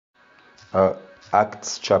uh,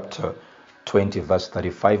 Acts chapter 20 verse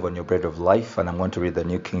 35 on your bread of life, and I'm going to read the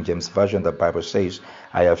New King James Version. The Bible says,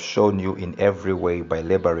 I have shown you in every way by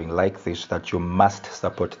laboring like this that you must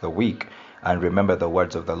support the weak, and remember the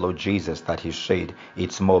words of the Lord Jesus that he said,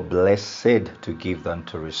 it's more blessed to give than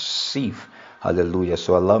to receive. Hallelujah.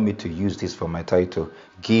 So allow me to use this for my title,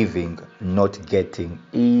 Giving, Not Getting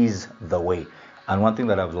is the Way. And one thing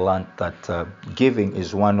that I've learned that giving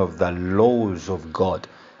is one of the laws of God.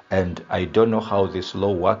 And I don't know how this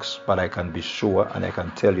law works, but I can be sure and I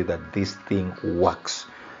can tell you that this thing works.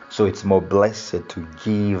 So it's more blessed to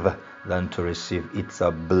give than to receive. It's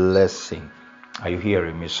a blessing. Are you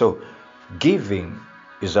hearing me? So giving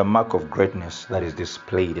is a mark of greatness that is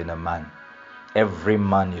displayed in a man. Every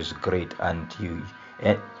man is great, and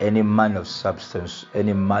any man of substance,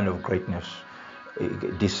 any man of greatness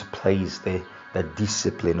displays the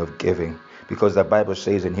discipline of giving. Because the Bible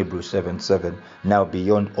says in Hebrews 7:7, now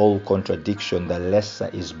beyond all contradiction, the lesser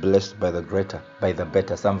is blessed by the greater, by the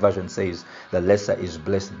better. Some version says the lesser is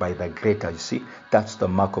blessed by the greater. You see, that's the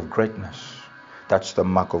mark of greatness. That's the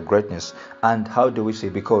mark of greatness. And how do we see?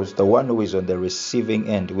 Because the one who is on the receiving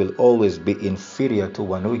end will always be inferior to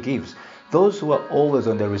one who gives. Those who are always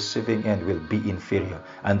on the receiving end will be inferior,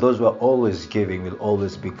 and those who are always giving will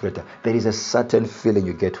always be greater. There is a certain feeling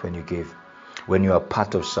you get when you give. When you are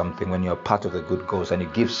part of something, when you are part of the good cause and you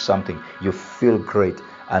give something, you feel great,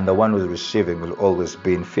 and the one who is receiving will always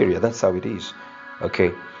be inferior. That's how it is.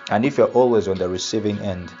 Okay? And if you're always on the receiving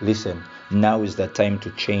end, listen, now is the time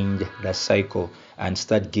to change the cycle and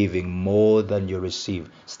start giving more than you receive.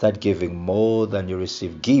 Start giving more than you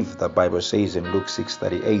receive. Give, the Bible says in Luke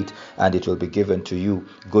 6:38, and it will be given to you.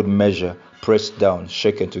 Good measure, pressed down,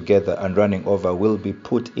 shaken together, and running over will be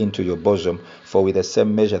put into your bosom. For with the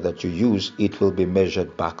same measure that you use, it will be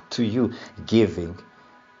measured back to you. Giving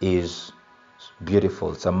is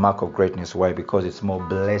beautiful. It's a mark of greatness. Why? Because it's more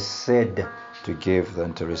blessed to give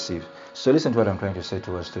than to receive. So listen to what I'm trying to say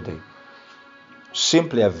to us today.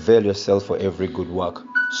 Simply avail yourself for every good work,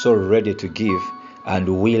 so ready to give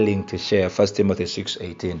and willing to share. 1 Timothy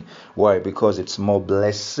 6:18. Why? Because it's more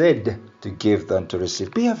blessed to give than to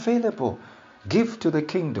receive. Be available. Give to the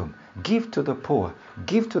kingdom. Give to the poor.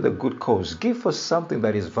 Give to the good cause. Give for something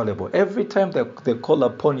that is valuable. Every time they call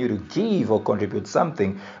upon you to give or contribute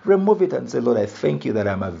something, remove it and say, Lord, I thank you that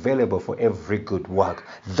I'm available for every good work.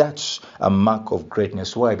 That's a mark of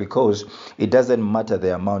greatness. Why? Because it doesn't matter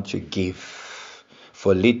the amount you give.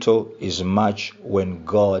 For little is much when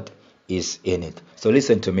God is in it. So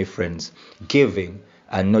listen to me, friends. Giving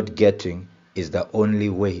and not getting is the only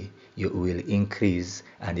way you will increase,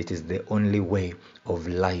 and it is the only way of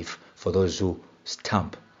life for those who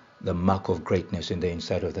stamp the mark of greatness in the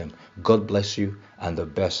inside of them. God bless you, and the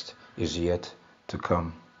best is yet to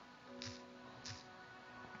come.